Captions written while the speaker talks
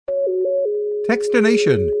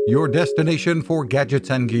Techstination, your destination for gadgets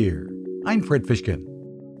and gear. I'm Fred Fishkin.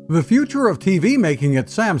 The future of TV making at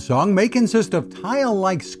Samsung may consist of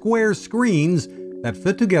tile-like square screens that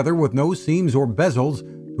fit together with no seams or bezels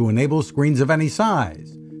to enable screens of any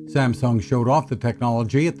size. Samsung showed off the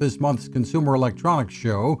technology at this month's Consumer Electronics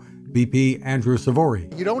Show. VP Andrew Savory.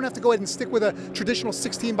 You don't have to go ahead and stick with a traditional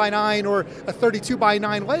 16 by 9 or a 32 by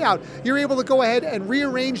 9 layout. You're able to go ahead and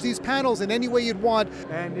rearrange these panels in any way you'd want.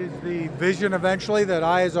 And is the vision eventually that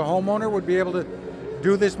I as a homeowner would be able to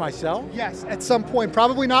do this myself? Yes, at some point.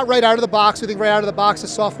 Probably not right out of the box. We think right out of the box the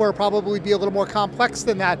software will probably be a little more complex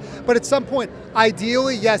than that. But at some point,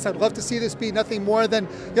 ideally, yes, I'd love to see this be nothing more than,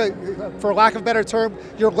 for lack of a better term,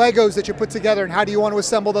 your Legos that you put together, and how do you want to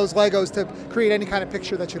assemble those Legos to create any kind of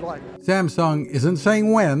picture that you'd like. Samsung isn't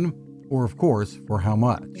saying when, or of course, for how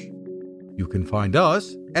much. You can find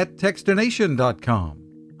us at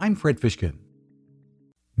Techstination.com. I'm Fred Fishkin.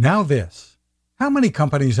 Now this. How many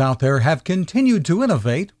companies out there have continued to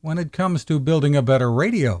innovate when it comes to building a better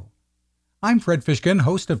radio? I'm Fred Fishkin,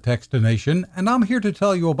 host of Techstination, and I'm here to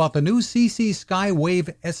tell you about the new CC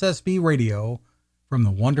Skywave SSB radio from the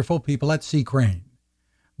wonderful people at C. Crane.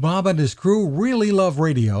 Bob and his crew really love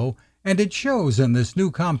radio, and it shows in this new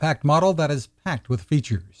compact model that is packed with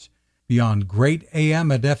features. Beyond great AM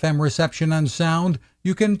and FM reception and sound,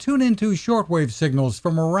 you can tune into shortwave signals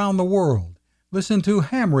from around the world. Listen to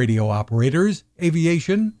ham radio operators,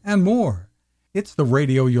 aviation, and more. It's the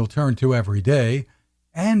radio you'll turn to every day,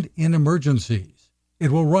 and in emergencies.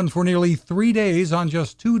 It will run for nearly 3 days on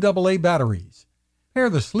just 2 AA batteries. Pair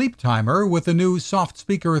the sleep timer with the new Soft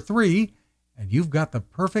Speaker 3, and you've got the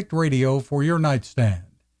perfect radio for your nightstand.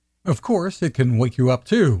 Of course, it can wake you up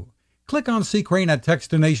too. Click on C. Crane at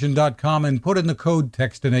Techstination.com and put in the code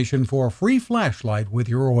Techstination for a free flashlight with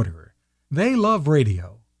your order. They love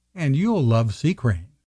radio. And you'll love C. Crane.